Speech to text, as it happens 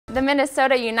The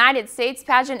Minnesota United States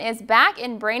pageant is back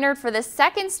in Brainerd for the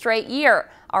second straight year.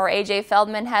 Our AJ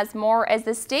Feldman has more as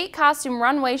the state costume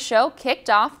runway show kicked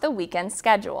off the weekend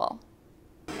schedule.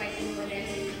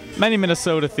 Many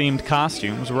Minnesota-themed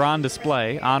costumes were on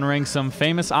display, honoring some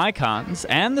famous icons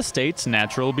and the state's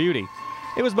natural beauty.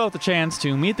 It was both a chance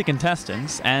to meet the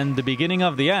contestants and the beginning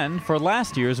of the end for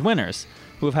last year's winners,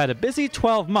 who have had a busy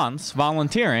 12 months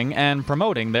volunteering and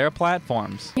promoting their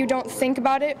platforms. You don't think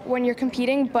about it when you're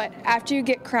competing, but after you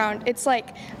get crowned, it's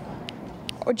like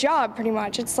a job pretty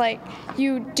much. It's like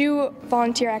you do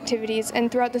volunteer activities,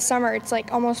 and throughout the summer it's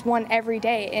like almost one every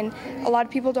day, and a lot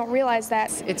of people don't realize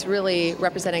that. It's really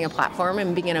representing a platform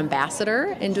and being an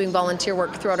ambassador and doing volunteer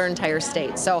work throughout our entire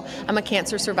state. So I'm a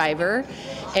cancer survivor,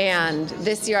 and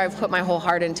this year I've put my whole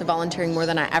heart into volunteering more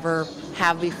than I ever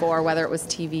have before, whether it was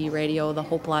TV, radio, the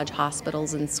Hope Lodge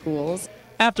hospitals and schools.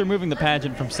 After moving the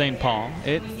pageant from St. Paul,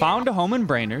 it found a home in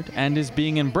Brainerd and is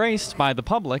being embraced by the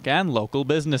public and local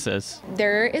businesses.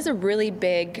 There is a really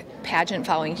big pageant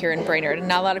following here in Brainerd, and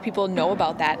not a lot of people know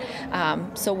about that.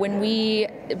 So when we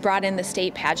brought in the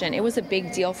state pageant, it was a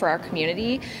big deal for our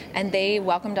community, and they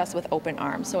welcomed us with open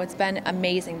arms. So it's been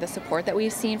amazing. The support that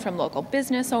we've seen from local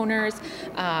business owners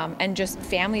and just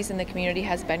families in the community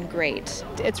has been great.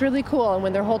 It's really cool, and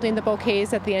when they're holding the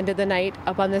bouquets at the end of the night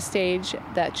up on the stage,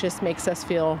 that just makes us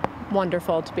feel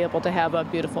wonderful to be able to have a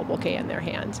beautiful bouquet in their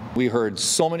hands. We heard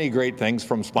so many great things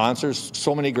from sponsors,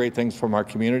 so many great things from our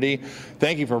community.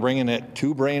 Thank you for bringing it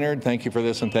to Brainerd. Thank you for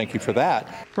this and thank you for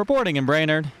that. Reporting in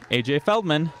Brainerd, AJ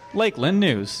Feldman, Lakeland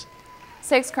News.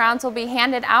 6 crowns will be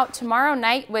handed out tomorrow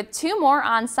night with 2 more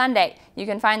on Sunday. You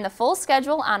can find the full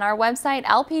schedule on our website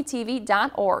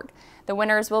lptv.org. The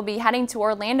winners will be heading to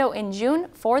Orlando in June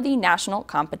for the national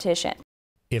competition.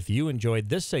 If you enjoyed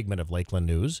this segment of Lakeland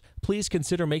News, please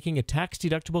consider making a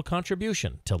tax-deductible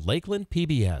contribution to Lakeland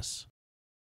PBS.